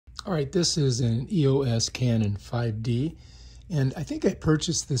All right, this is an EOS Canon 5D, and I think I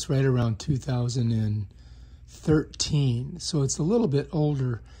purchased this right around 2013, so it's a little bit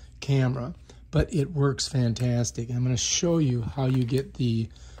older camera, but it works fantastic. I'm going to show you how you get the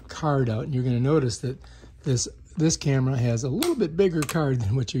card out, and you're going to notice that this camera has a little bit bigger card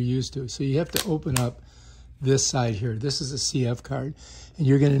than what you're used to, so you have to open up this side here. This is a CF card, and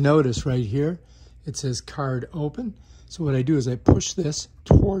you're going to notice right here it says card open. So what I do is I push this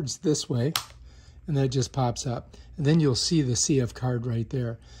towards this way, and that just pops up. And then you'll see the CF card right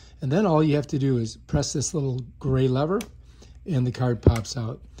there. And then all you have to do is press this little gray lever, and the card pops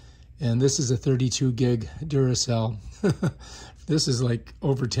out. And this is a 32 gig Duracell. This is like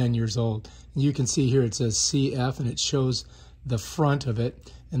over 10 years old. And you can see here it says CF, and it shows the front of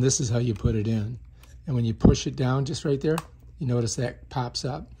it. And this is how you put it in. And when you push it down just right there, you notice that pops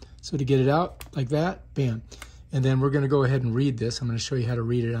up. So to get it out like that, bam. And then we're going to go ahead and read this. I'm going to show you how to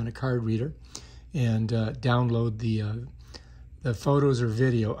read it on a card reader and download the photos or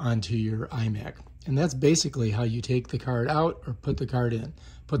video onto your iMac. And that's basically how you take the card out or put the card in.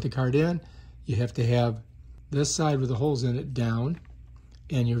 Put the card in, you have to have this side with the holes in it down,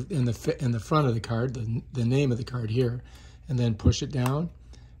 and you're in the front of the card, the name of the card here, and then push it down.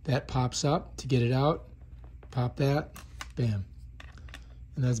 That pops up. To get it out, pop that, bam.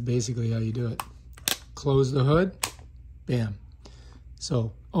 And that's basically how you do it. Close the hood, bam.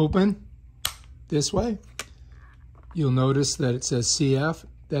 So open this way. You'll notice that it says CF.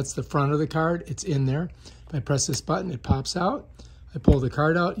 That's the front of the card. It's in there. If I press this button, it pops out. I pull the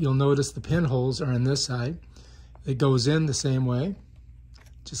card out. You'll notice the pinholes are on this side. It goes in the same way,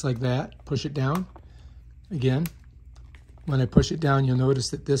 just like that. Push it down. Again, when I push it down, you'll notice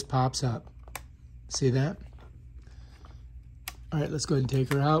that this pops up. See that? All right, let's go ahead and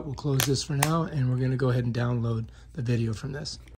take her out. We'll close this for now, and we're going to go ahead and download the video from this.